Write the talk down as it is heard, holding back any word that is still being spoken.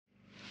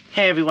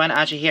Hey everyone,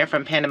 Aja here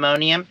from Panda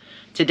Monium.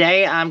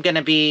 Today I'm going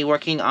to be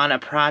working on a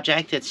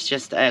project. It's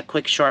just a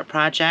quick short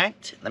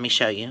project. Let me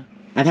show you.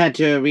 I've had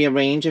to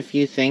rearrange a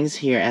few things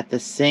here at the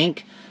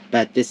sink,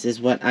 but this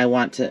is what I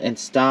want to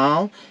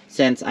install.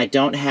 Since I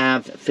don't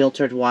have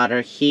filtered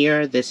water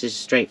here, this is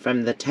straight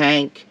from the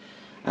tank.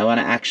 I want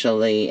to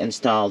actually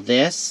install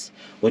this,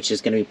 which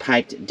is going to be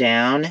piped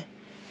down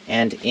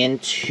and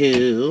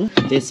into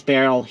this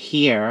barrel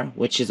here,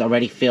 which is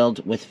already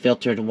filled with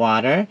filtered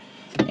water.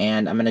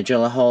 And I'm going to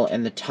drill a hole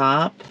in the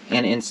top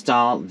and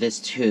install this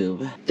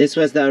tube. This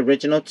was the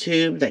original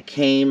tube that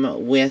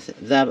came with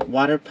the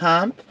water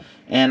pump.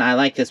 And I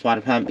like this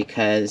water pump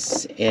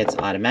because it's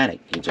automatic.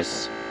 You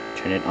just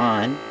turn it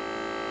on.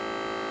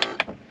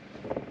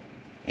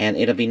 And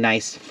it'll be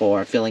nice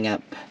for filling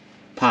up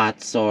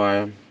pots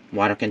or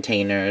water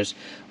containers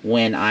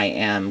when I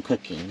am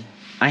cooking.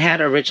 I had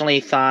originally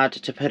thought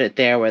to put it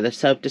there where the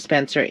soap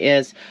dispenser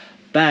is,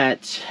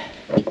 but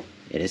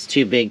it is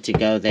too big to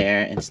go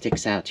there and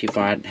sticks out too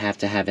far. I'd have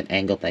to have it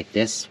angled like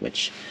this,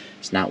 which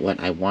is not what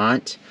I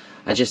want.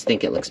 I just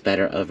think it looks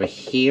better over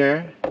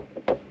here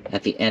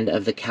at the end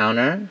of the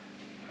counter.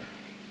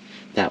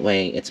 That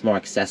way it's more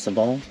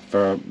accessible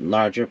for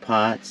larger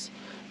pots,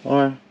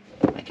 or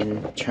I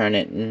can turn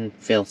it and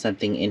fill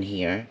something in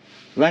here.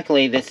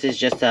 Luckily, this is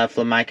just a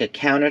Formica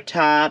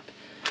countertop,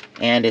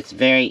 and it's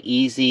very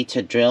easy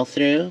to drill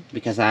through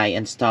because I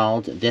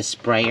installed this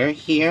sprayer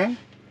here.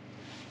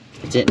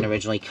 It didn't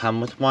originally come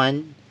with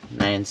one,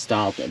 and I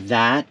installed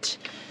that,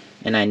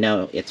 and I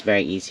know it's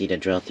very easy to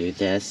drill through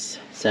this,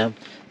 so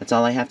that's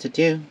all I have to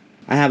do.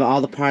 I have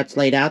all the parts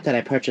laid out that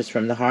I purchased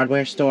from the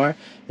hardware store.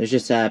 There's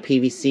just a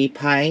PVC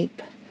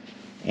pipe,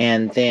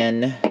 and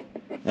then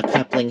a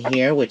coupling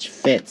here which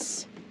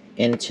fits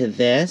into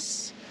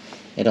this.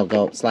 It'll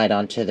go slide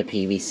onto the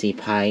PVC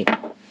pipe.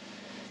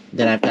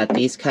 Then I've got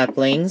these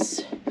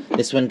couplings.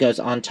 This one goes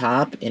on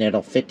top and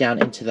it'll fit down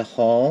into the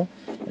hole.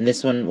 And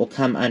this one will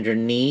come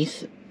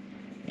underneath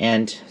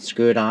and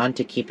screw it on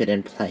to keep it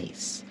in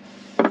place.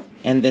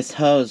 And this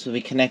hose will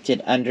be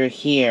connected under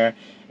here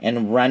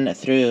and run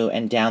through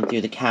and down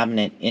through the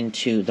cabinet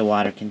into the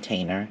water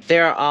container.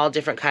 There are all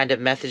different kind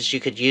of methods you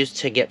could use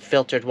to get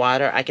filtered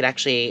water. I could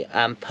actually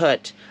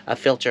put a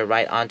filter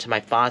right onto my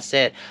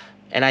faucet.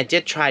 And I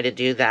did try to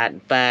do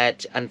that,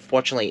 but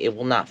unfortunately it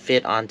will not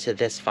fit onto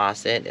this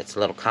faucet. It's a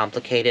little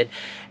complicated.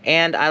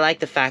 And I like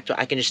the fact that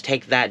I can just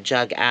take that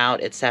jug out.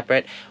 It's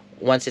separate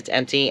once it's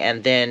empty,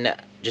 and then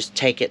just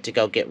take it to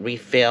go get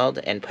refilled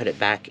and put it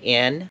back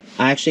in.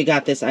 I actually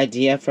got this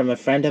idea from a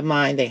friend of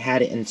mine. They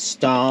had it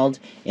installed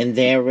in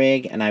their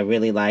rig, and I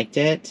really liked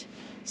it.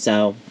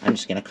 So I'm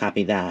just going to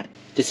copy that.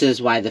 This is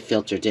why the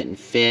filter didn't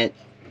fit.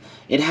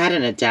 It had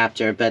an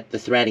adapter, but the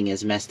threading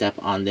is messed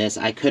up on this.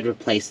 I could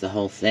replace the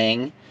whole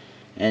thing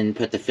and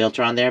put the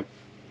filter on there.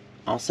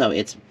 Also,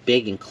 it's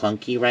big and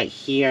clunky right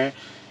here,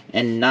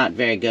 and not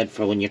very good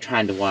for when you're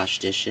trying to wash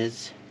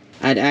dishes.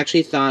 I'd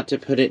actually thought to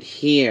put it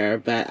here,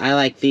 but I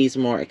like these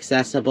more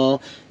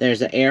accessible.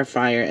 There's an air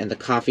fryer and the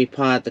coffee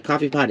pot. The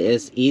coffee pot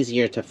is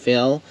easier to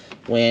fill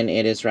when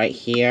it is right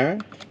here.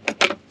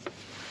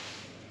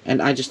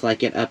 And I just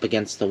like it up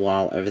against the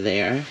wall over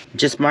there.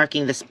 Just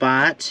marking the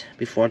spot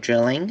before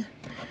drilling.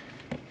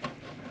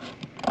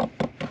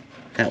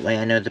 That way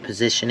I know the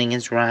positioning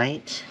is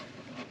right.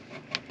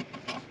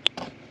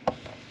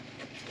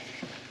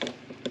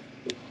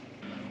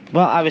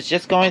 Well, I was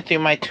just going through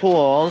my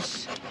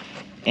tools,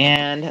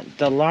 and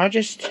the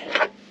largest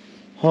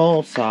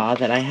hole saw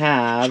that I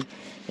have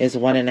is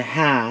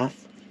 1.5.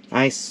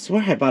 I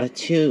swear I bought a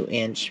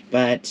 2-inch,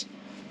 but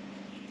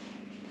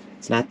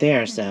it's not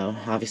there, so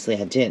obviously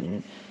I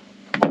didn't.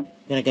 I'm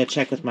gonna go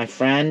check with my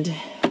friend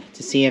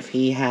to see if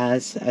he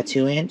has a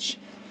 2-inch,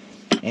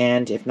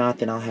 and if not,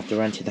 then I'll have to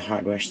run to the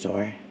hardware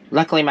store.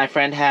 Luckily, my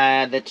friend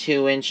had the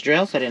 2-inch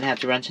drill, so I didn't have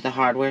to run to the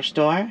hardware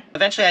store.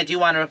 Eventually, I do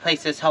want to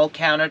replace this whole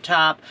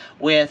countertop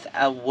with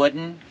a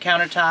wooden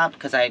countertop,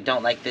 because I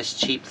don't like this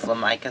cheap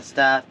Formica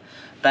stuff,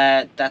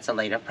 but that's a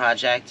later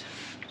project.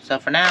 So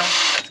for now,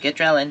 let's get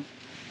drilling.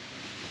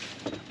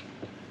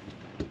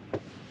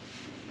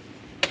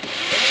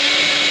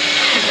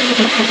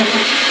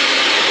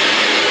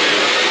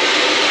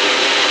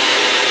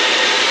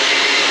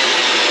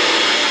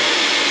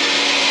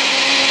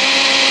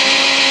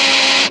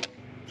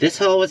 This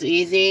hole was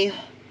easy.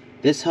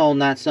 This hole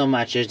not so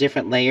much. There's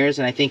different layers,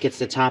 and I think it's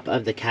the top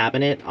of the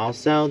cabinet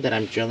also that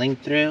I'm drilling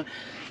through.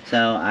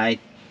 So I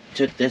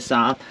took this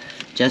off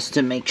just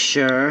to make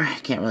sure.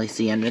 Can't really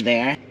see under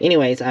there.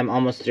 Anyways, I'm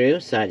almost through,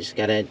 so I just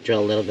gotta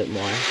drill a little bit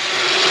more.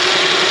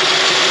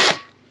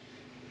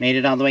 Made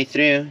it all the way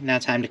through. Now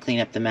time to clean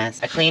up the mess.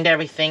 I cleaned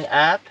everything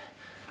up.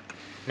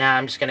 Now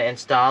I'm just gonna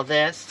install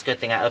this. It's a good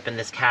thing I opened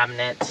this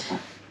cabinet.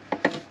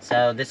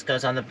 So this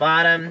goes on the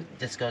bottom,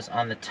 this goes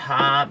on the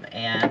top,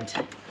 and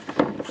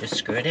just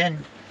screw it in.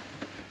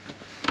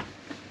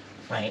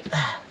 Wait,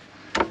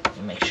 let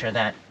me make sure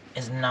that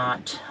is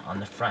not on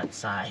the front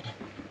side.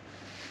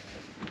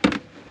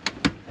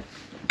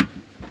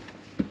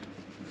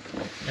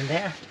 And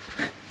there,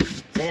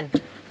 it's in.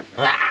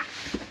 Ah!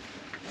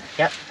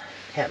 Yep,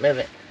 Can't move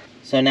it.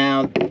 So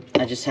now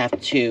I just have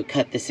to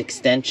cut this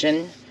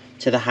extension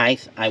to the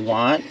height I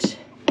want.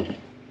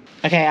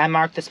 Okay, I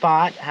marked the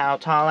spot, how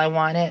tall I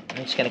want it.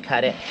 I'm just gonna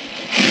cut it.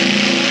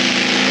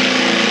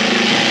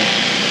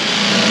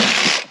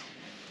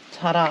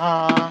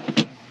 Ta-da!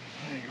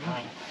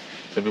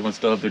 Does everyone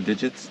still have their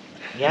digits?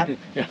 Yep,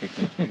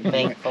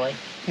 thankfully.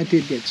 That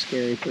did get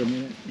scary for a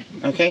minute.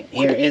 Okay,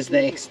 here is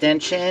the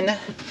extension.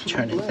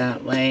 Turn it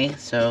that way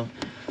so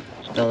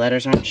the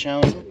letters aren't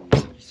showing.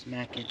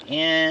 Smack it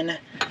in.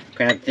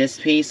 Grab this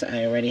piece.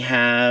 I already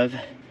have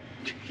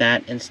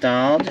that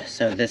installed,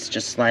 so this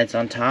just slides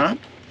on top.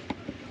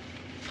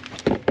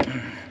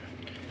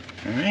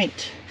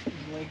 Alright,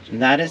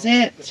 that is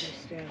it.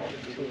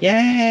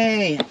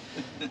 Yay!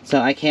 So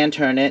I can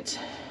turn it.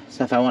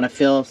 So if I want to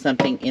fill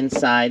something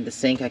inside the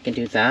sink, I can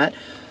do that.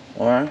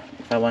 Or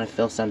if I want to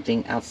fill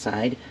something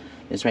outside,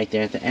 it's right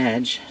there at the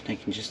edge. I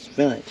can just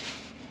fill it.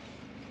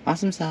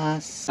 Awesome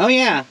sauce. Oh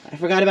yeah, I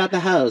forgot about the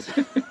hose.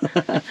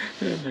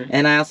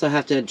 And I also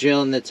have to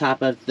drill in the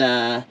top of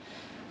the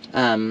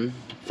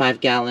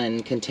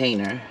 5-gallon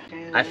container.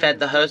 I fed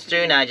the hose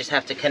through, now I just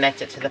have to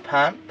connect it to the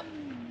pump.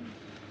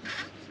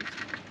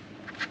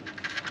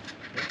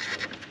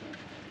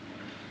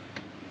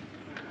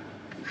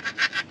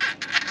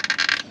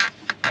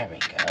 There we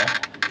go.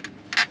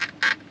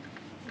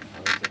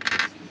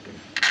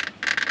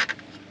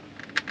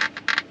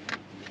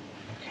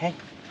 Okay.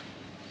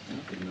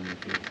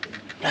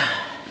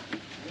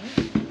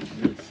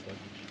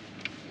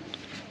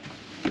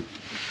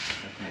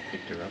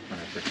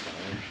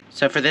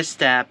 So for this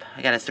step,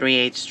 I got a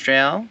 3/8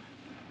 drill.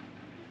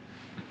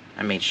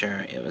 I made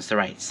sure it was the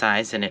right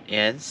size, and it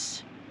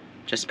is.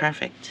 Just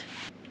perfect.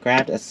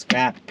 Grabbed a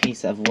scrap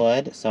piece of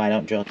wood so I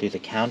don't drill through the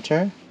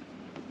counter.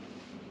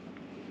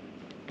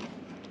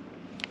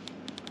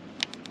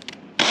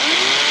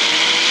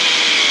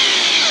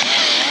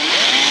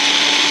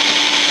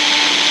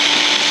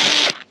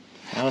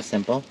 That was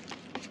simple.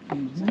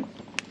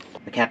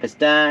 The cap is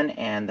done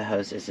and the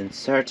hose is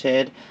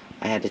inserted.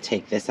 I had to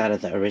take this out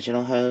of the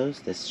original hose.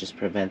 This just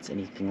prevents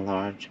anything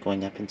large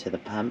going up into the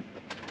pump.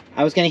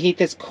 I was going to heat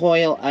this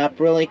coil up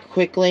really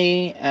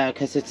quickly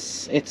because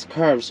it's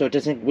curved so it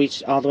doesn't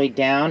reach all the way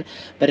down.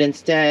 But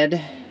instead,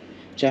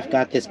 Jeff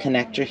got this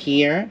connector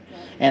here.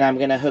 And I'm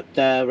going to hook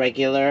the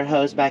regular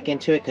hose back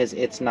into it because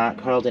it's not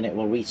curled and it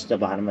will reach the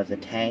bottom of the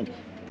tank.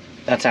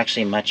 That's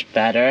actually much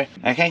better.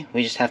 Okay,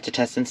 we just have to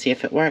test and see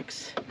if it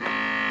works.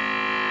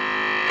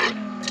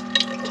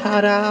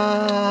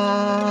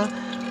 Ta-da!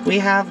 We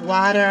have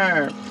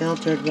water!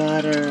 Filtered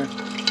water.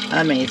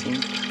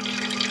 Amazing.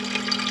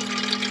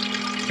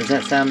 Does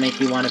that sound make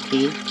you want to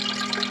pee?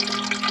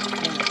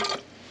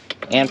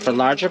 And for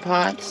larger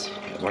pots,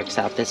 it works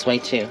out this way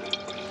too.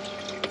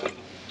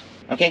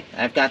 Okay,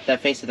 I've got the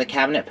face of the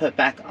cabinet put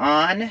back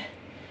on.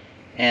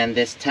 And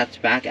this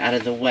tucked back out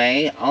of the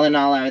way. All in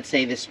all, I would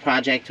say this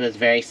project was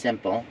very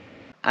simple.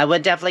 I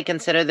would definitely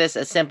consider this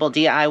a simple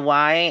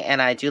DIY,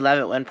 and I do love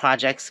it when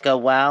projects go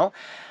well.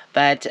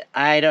 But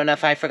I don't know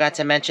if I forgot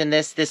to mention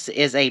this. This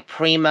is a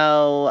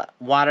Primo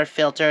water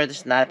filter.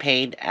 This is not a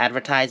paid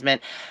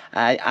advertisement.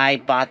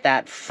 I bought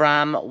that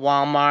from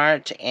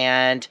Walmart,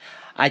 and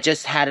I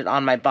just had it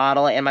on my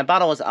bottle, and my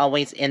bottle was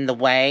always in the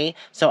way.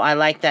 So I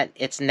like that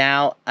it's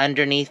now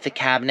underneath the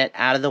cabinet,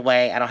 out of the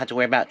way. I don't have to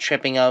worry about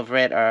tripping over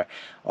it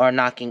or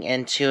knocking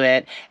into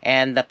it.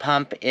 And the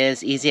pump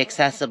is easy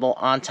accessible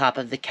on top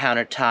of the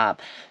countertop.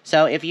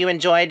 So if you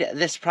enjoyed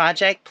this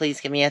project,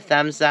 please give me a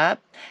thumbs up.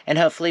 And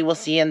hopefully we'll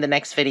see you in the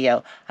next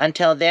video.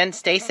 Until then,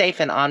 stay safe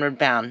and onward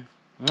bound.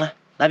 Mwah.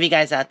 Love you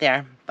guys out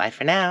there. Bye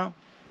for now.